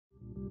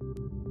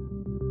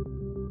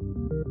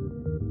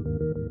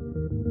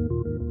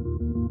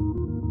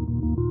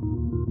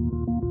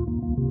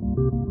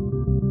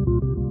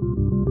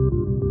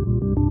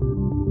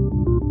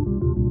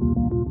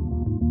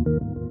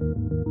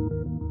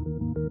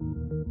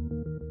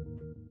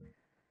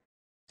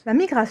La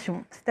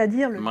migration,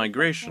 c'est-à-dire le déplacement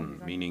Migration,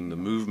 des meaning the individus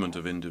dans movement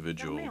of l'espace, permet en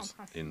individuals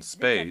in principe d'échapper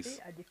space,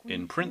 à des in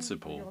conditions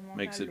principle,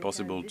 makes environnementales it locales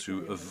possible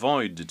to détériorées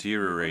avoid et de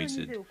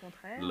coloniser deteriorated au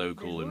contraire des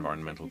local zones où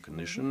environmental celles-ci sont les plus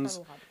conditions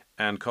favorables.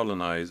 and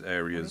colonize Dans le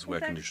areas where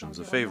contexte conditions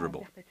are d'environnement en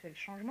favorable. perpétuel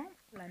changement,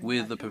 la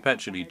With the migration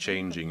perpetually apparaît donc comme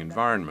changing une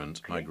adaptation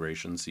environment, clé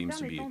migration seems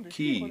to be a permettant de suivre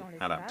key dans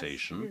l'espace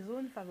adaptation des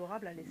zones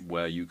favorables à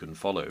where l'espèce. you can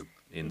follow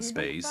Il in n'est donc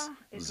space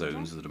pas étonnant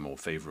zones that are more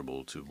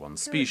favorable to one que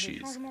des species.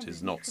 changements It de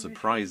is not distribution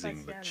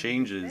surprising that spatiale des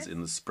changes espèces,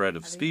 in the spread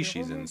of avec des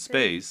species in remontées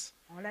space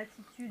en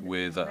latitude et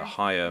with en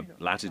higher altitude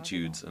chargées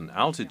latitudes dans and l'hémisphère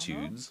nord,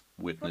 altitudes soit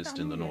witnessed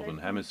in parmi the les northern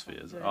réponses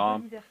hemispheres de la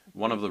are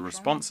one biodiversité of au the changement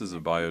responses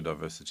of climatique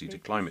biodiversity les to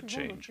plus climate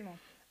souvent change documentées.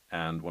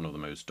 and one of the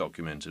most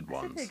documented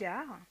À cet ones.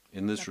 égard,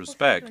 In la this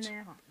respect,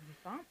 processionnaire du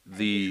pin a été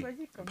the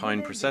choisie comme pine modèle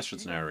d'étude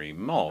processionary par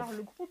moth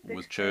le groupe was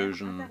d'experts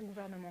chosen as a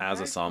intergouvernemental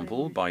sur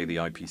sample by l'évolution the du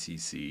climat.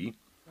 IPCC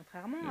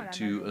Contrairement à la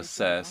to majorité des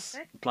assess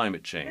insectes,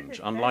 climate cette change.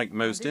 espèce Unlike a un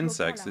most développement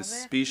insects, this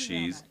larvaire species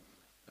hivernal,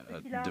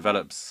 ce qui la rend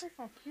develops très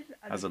sensible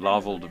à de has a faibles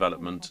larval variations de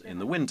development in the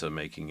température. winter,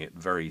 making it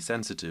very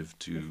sensitive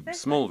to L'espèce a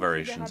small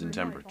variations in considérablement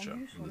temperature.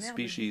 étendu And son the aire de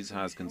species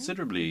has distribution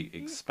considerably depuis le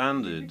début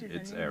expanded des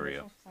its années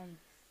area 1970,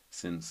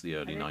 since the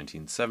early avec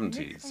une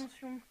 1970s.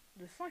 extension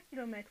de 100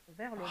 km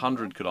vers le 100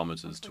 nord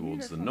kilometers entre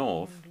towards the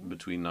north 1972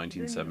 between et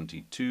 2011,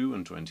 1972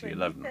 and soit une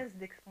 2011. vitesse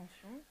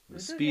d'expansion de The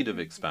speed of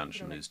 2,6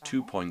 expansion km is par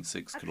an,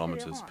 2.6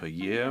 kilometers accélérant per à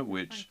year, 5,5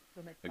 which km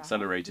par an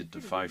accelerated to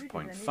depuis le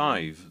début des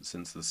années 5.5 2010.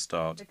 since the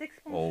start Cette of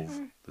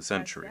expansion the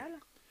century. spatiale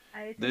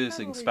a été This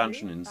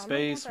expansion favorisée in par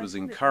space was l'augmentation des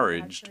températures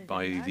encouraged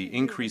by hivernales the liées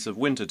au increase of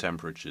réchauffement winter climatique.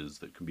 temperatures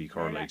that can be Mais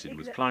correlated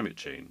with climate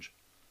change,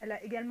 elle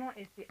a également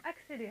été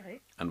accélérée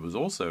and was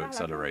also par la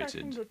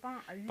plantation accelerated de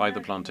pins à by the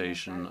usage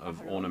plantation ornemental of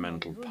par l'homme dans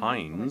ornamental les zones non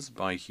pines forestières.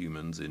 by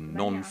humans De in manière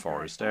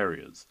non-forest intéressante,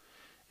 areas.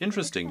 cette extension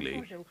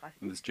Interestingly,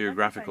 géographique this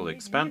geographical s'accompagnait d'une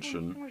expansion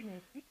évolution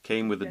génétique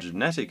came des with a populations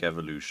genetic chenilles.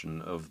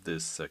 evolution of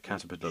this Les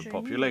caterpillar chenilles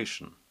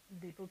population.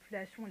 des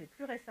populations les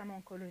plus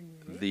récemment colonisées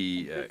The sont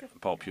plus urticantes et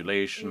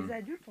population les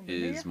adultes ont de is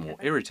meilleures more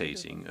capacités de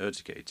irritating, vol.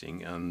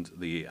 urticating, and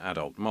the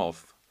adult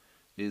moth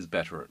is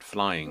better at Donc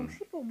flying.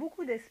 si pour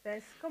beaucoup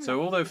d'espèces comme So,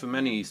 la although for processionnaire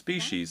many du pin,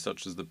 species,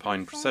 such as the pine l'accent et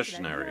la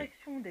processionary,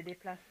 direction des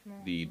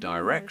déplacements the vont dans le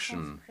sens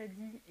direction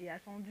prédit et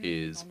attendu is étant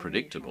donné les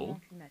predictable, changements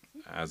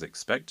climatiques, as les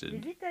expected,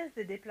 vitesses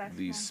de the déplacement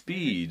des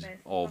speed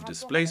espèces par of rapport à la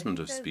displacement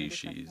of vitesse de déplacement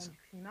species du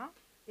climat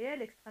est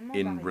elle extrêmement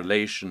in variable.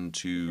 relation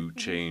C'est ce to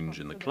qui change illustre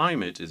in the ce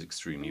climate graphique is qui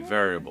extremely montre que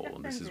variable.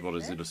 And this certaines is what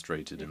is espèces,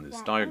 illustrated les in this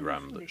points en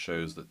diagram dessous that des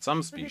shows côtes, that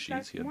some se species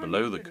déplacent here moins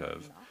below vite the que le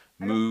curve climat, alors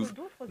que move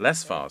d'autres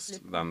less espèces, les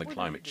fast points than the au-dessus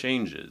climate des côtes,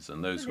 changes, and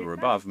se those who are déplacent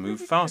above plus move vite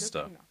que le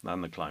faster climat.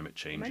 than the climate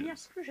De manière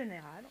changes. plus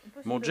générale, on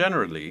peut se More demander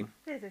generally, si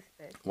toutes les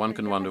espèces ont one les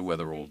can wonder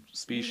whether all capacités de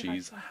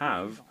species migration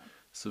have suffisantes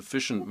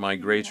sufficient pour suivre le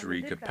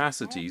migratory déplacement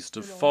capacities to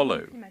de leur zone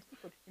follow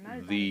climatique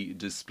optimale dans the l'espace.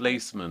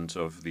 displacement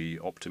of the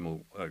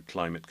optimal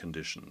climate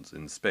conditions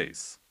in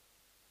space.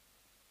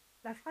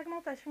 La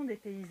fragmentation des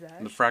paysages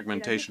The et la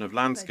fragmentation of destruction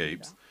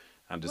landscapes d'habitats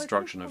and pourrait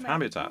destruction of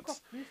compromettre habitats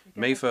encore plus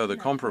les may further capacités naturelles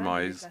de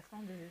compromise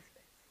déplacement des espèces.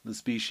 the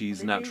species'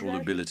 Dans des natural paysages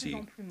de plus ability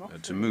en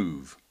plus to morcelés,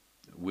 move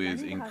la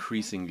with migration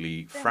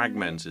increasingly permet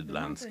fragmented de maintenir la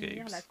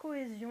landscapes.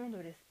 cohésion de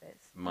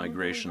l'espèce en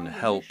Migration autorisant des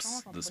helps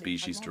échanges the entre les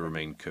species to fragments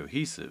remain d'habitat.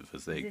 cohesive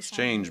as they Les échanges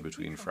exchange génétiques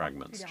between sont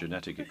fragments. particulièrement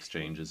Genetic cruciaux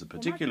exchanges are pour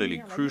particularly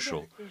maintenir la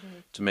crucial diversité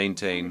génétique to au sein des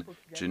maintain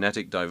populations,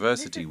 genetic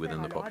diversity nécessaire within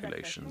à the leur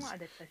populations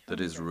adaptation that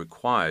is nouvelles.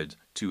 required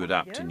to Par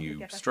adapt to ailleurs, les new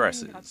capacités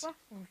stresses. migratoires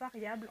sont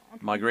variables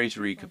entre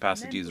Migratory individus dans une même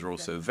capacities are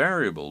also population,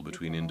 variable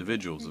between dépendant de leur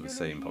individuals of the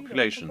same physiologie, leur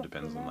population, depends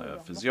on comportement ou their leur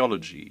morphologie.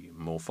 physiology, Les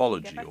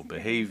morphology, or capacités de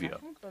behavior.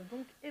 migration peuvent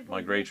donc évoluer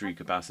Migratory rapidement.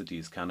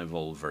 capacities can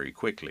evolve very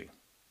quickly.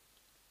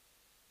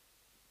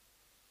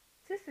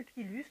 C'est ce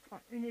qu'illustre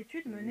une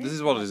étude menée This is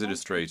sur what la is plante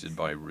illustrated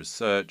by Pepsi.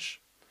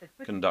 research Cette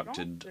petite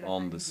conducted plante de la on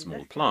famille the des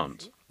small Asteraceae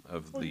plant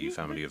of the produit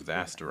family deux of the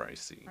types de graines.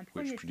 Asteraceae, Un which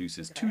premier type de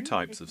produces two graine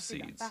types of équipé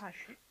d'un seeds.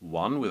 parachute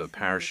One with a disséminé par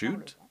le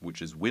parachute, vent,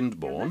 which is et un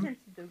windborne, deuxième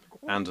type de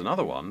grosse and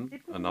another graine one,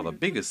 dépourvue another de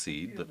bigger toute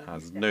seed structure that de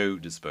has no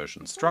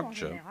dispersion, dispersion qui tombe en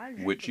structure, général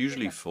juste which au pied de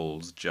usually la plante.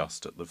 falls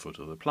just at the foot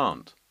of the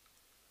plant.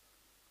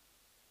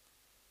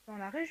 Dans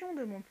la région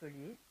de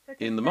Montpellier,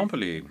 cette In the espèce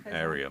Montpellier est présente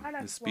area, à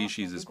la this fois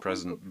species dans de is grandes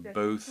present populations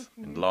both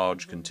in continues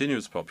large en zone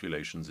continuous urbaine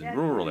populations et in a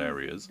rural colonisé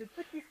areas de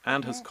petits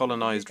and has fragments de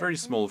colonized very végétation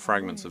small en zone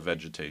fragments of urbaine.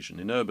 vegetation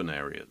in urban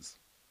areas.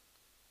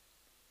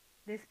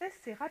 L'espèce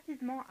s'est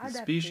rapidement The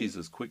adaptée species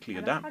has quickly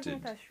à la adapted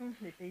fragmentation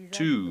des paysages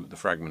to the urbains.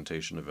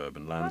 fragmentation of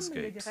urban Comme les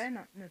landscapes.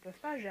 graines ne peuvent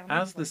pas germer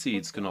As sur the les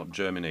seeds cannot trottoirs,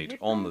 germinate les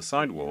on the plantes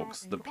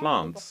sidewalks, produisant the une grande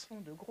plants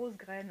proportion de grosses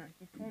graines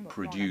qui tombent dans la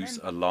produce même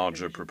a partie de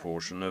larger végétation,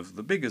 proportion of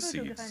the bigger peu de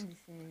seeds graines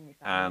disséminées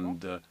par le vent and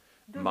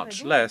devraient much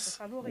donc less être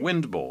favorisées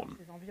windborne dans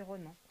ces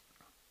environnements.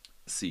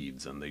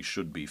 seeds, and they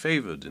should be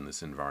favored in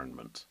this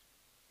environment.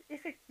 C'est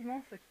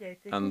effectivement ce qui a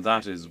été And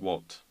that constaté. is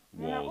what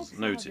On a was observé,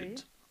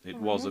 noted. It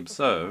comme le was montre ce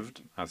observed,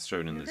 graphique, as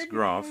shown in une this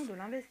graph, réduction de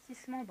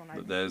l'investissement dans la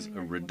that there's a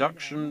dissémination des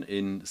reduction graines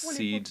in pour les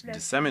seed populations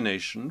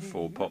dissemination des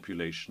for villes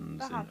populations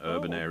par in rapport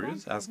urban aux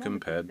areas plantes as provenant de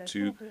compared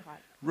populations to rurales.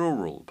 rural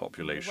On le voit sur ce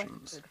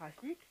populations.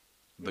 graphique,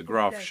 The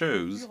graph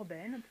shows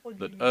urbaines that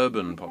produisent urban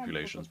une plus grande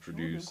populations proportion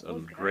de produce a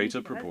grosses graines greater qui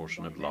restent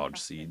proportion dans of les mêmes large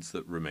parcelles. seeds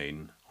that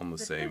remain on the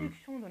Cette same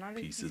réduction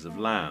de pieces of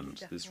l'investissement dans la land.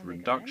 This dispersion des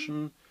graines,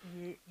 reduction qui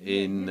est liée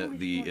à une in évolution the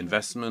climatique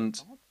investment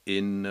constante,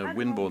 in aggrave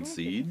windboard donc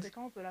les seeds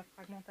conséquences de la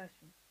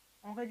fragmentation,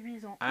 en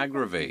réduisant encore plus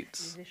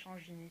aggravates les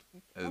échanges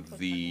génétiques entre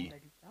the fragments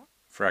d'habitat,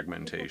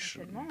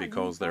 fragmentation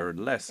because there are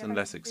less and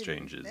less capacité des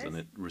exchanges, and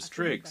it espèces à se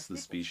restricts the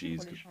déplacer pour suivre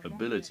species' les changements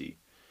ability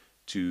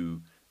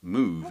to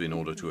move in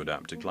order to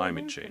adapt to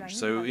climate change.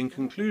 So in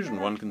conclusion,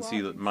 one can see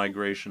that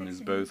migration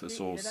is both a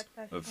source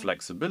of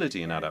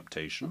flexibility and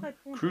adaptation,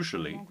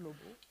 crucially,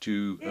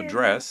 to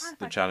address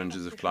the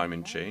challenges of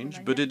climate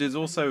change, but it is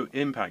also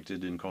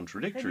impacted in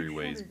contradictory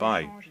ways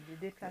by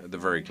the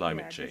very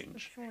climate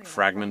change.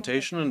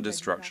 Fragmentation and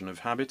destruction of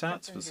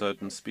habitats for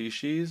certain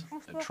species,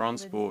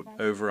 transport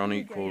over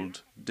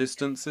unequaled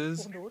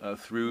distances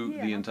through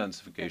the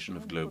intensification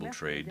of global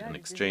trade and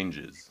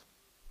exchanges.